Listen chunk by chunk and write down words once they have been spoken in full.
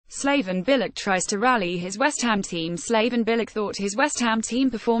Slaven Bilic tries to rally his West Ham team. Slaven Bilic thought his West Ham team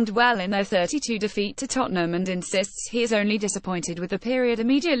performed well in their 3-2 defeat to Tottenham and insists he is only disappointed with the period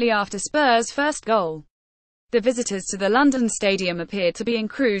immediately after Spurs' first goal. The visitors to the London Stadium appeared to be in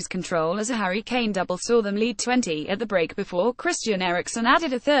cruise control as a Harry Kane double saw them lead 20 at the break before Christian Eriksen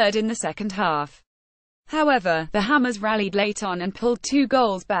added a third in the second half. However, the Hammers rallied late on and pulled 2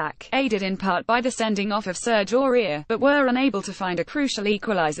 goals back, aided in part by the sending off of Serge Aurier, but were unable to find a crucial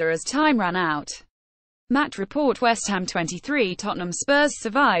equaliser as time ran out. Match report: West Ham 23, Tottenham. Spurs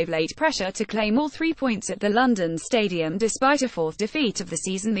survive late pressure to claim all 3 points at the London Stadium despite a 4th defeat of the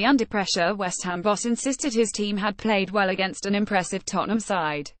season. The under-pressure West Ham boss insisted his team had played well against an impressive Tottenham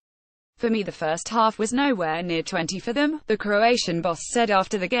side. "For me the first half was nowhere near 20 for them," the Croatian boss said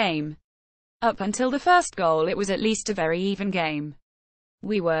after the game. "Up until the first goal it was at least a very even game.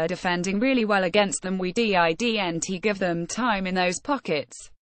 We were defending really well against them. We didn't give them time in those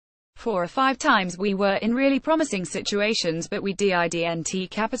pockets. 4 or 5 times we were in really promising situations, but we didn't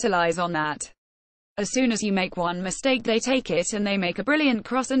capitalize on that. As soon as you make one mistake they take it and they make a brilliant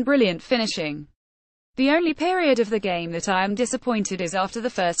cross and brilliant finishing. The only period of the game that I am disappointed is after the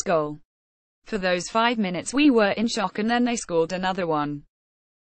first goal. For those 5 minutes we were in shock and then they scored another one.